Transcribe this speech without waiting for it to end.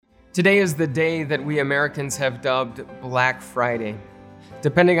Today is the day that we Americans have dubbed Black Friday.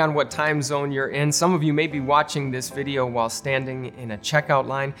 Depending on what time zone you're in, some of you may be watching this video while standing in a checkout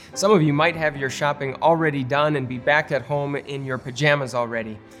line. Some of you might have your shopping already done and be back at home in your pajamas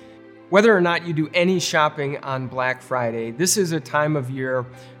already. Whether or not you do any shopping on Black Friday, this is a time of year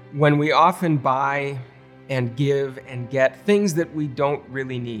when we often buy and give and get things that we don't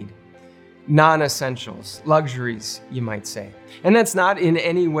really need. Non-essentials, luxuries, you might say. And that's not in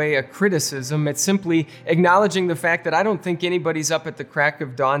any way a criticism. It's simply acknowledging the fact that I don't think anybody's up at the crack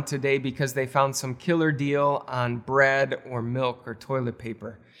of dawn today because they found some killer deal on bread or milk or toilet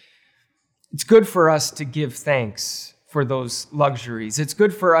paper. It's good for us to give thanks for those luxuries. It's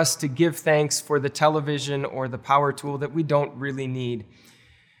good for us to give thanks for the television or the power tool that we don't really need.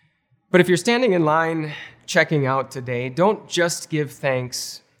 But if you're standing in line checking out today, don't just give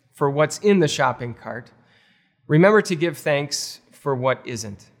thanks for what's in the shopping cart. Remember to give thanks for what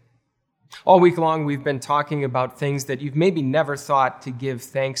isn't. All week long, we've been talking about things that you've maybe never thought to give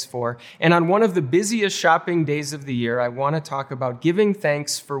thanks for. And on one of the busiest shopping days of the year, I want to talk about giving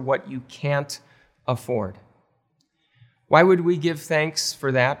thanks for what you can't afford. Why would we give thanks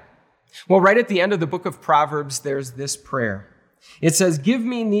for that? Well, right at the end of the book of Proverbs, there's this prayer. It says, "Give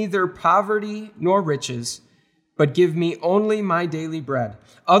me neither poverty nor riches, but give me only my daily bread.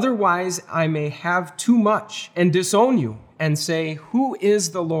 Otherwise, I may have too much and disown you and say, 'Who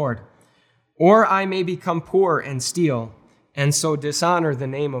is the Lord?' Or I may become poor and steal, and so dishonor the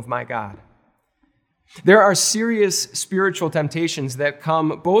name of my God." There are serious spiritual temptations that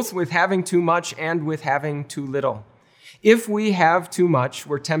come both with having too much and with having too little. If we have too much,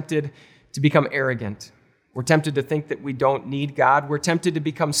 we're tempted to become arrogant. We're tempted to think that we don't need God. We're tempted to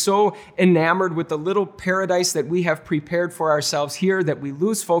become so enamored with the little paradise that we have prepared for ourselves here that we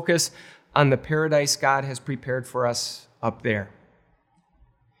lose focus on the paradise God has prepared for us up there.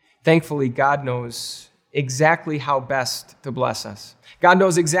 Thankfully, God knows exactly how best to bless us. God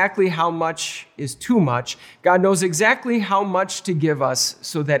knows exactly how much is too much. God knows exactly how much to give us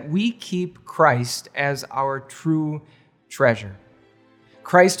so that we keep Christ as our true treasure.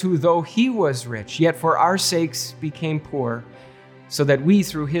 Christ, who though he was rich, yet for our sakes became poor, so that we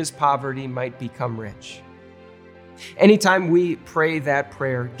through his poverty might become rich. Anytime we pray that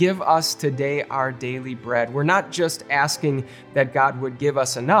prayer, "Give us today our daily bread," we're not just asking that God would give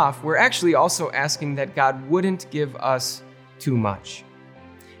us enough, we're actually also asking that God wouldn't give us too much.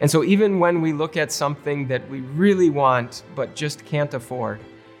 And so even when we look at something that we really want but just can't afford,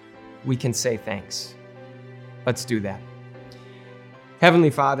 we can say thanks. Let's do that.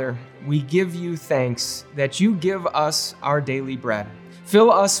 Heavenly Father, we give you thanks that you give us our daily bread.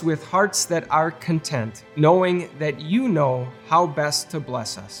 Fill us with hearts that are content, knowing that you know how best to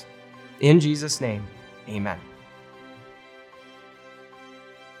bless us. In Jesus' name, amen.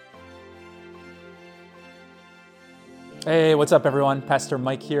 Hey, what's up, everyone? Pastor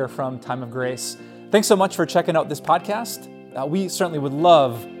Mike here from Time of Grace. Thanks so much for checking out this podcast. We certainly would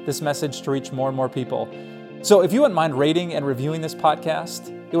love this message to reach more and more people. So if you wouldn't mind rating and reviewing this podcast,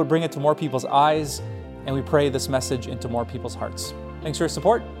 it would bring it to more people's eyes, and we pray this message into more people's hearts. Thanks for your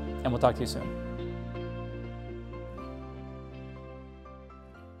support, and we'll talk to you soon.